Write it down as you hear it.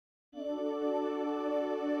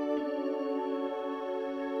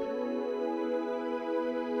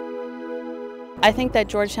I think that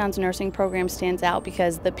Georgetown's nursing program stands out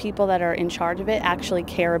because the people that are in charge of it actually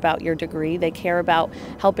care about your degree. They care about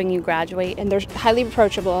helping you graduate. And they're highly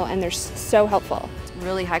approachable and they're so helpful.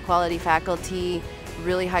 Really high quality faculty,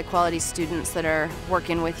 really high quality students that are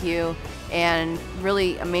working with you, and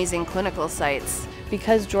really amazing clinical sites.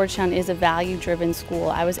 Because Georgetown is a value-driven school,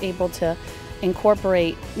 I was able to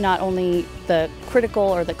incorporate not only the critical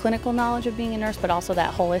or the clinical knowledge of being a nurse, but also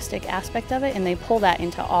that holistic aspect of it, and they pull that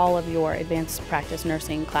into all of your advanced practice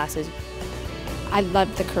nursing classes. I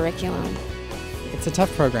love the curriculum. It's a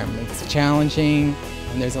tough program. It's challenging,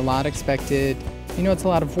 and there's a lot expected. You know, it's a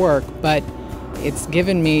lot of work, but it's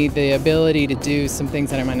given me the ability to do some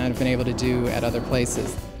things that I might not have been able to do at other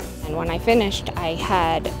places. And when I finished, I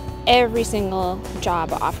had every single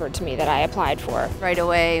job offered to me that I applied for. Right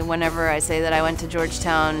away, whenever I say that I went to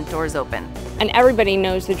Georgetown, doors open. And everybody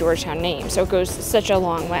knows the Georgetown name, so it goes such a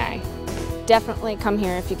long way. Definitely come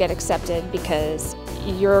here if you get accepted, because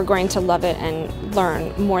you're going to love it and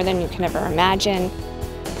learn more than you can ever imagine.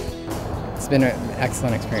 It's been an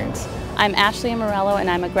excellent experience. I'm Ashley Morello,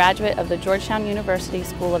 and I'm a graduate of the Georgetown University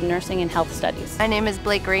School of Nursing and Health Studies. My name is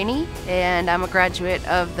Blake Rainey, and I'm a graduate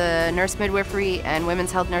of the Nurse Midwifery and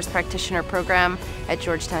Women's Health Nurse Practitioner program at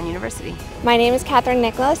Georgetown University. My name is Catherine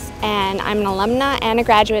Nicholas, and I'm an alumna and a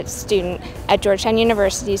graduate student at Georgetown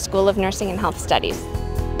University School of Nursing and Health Studies.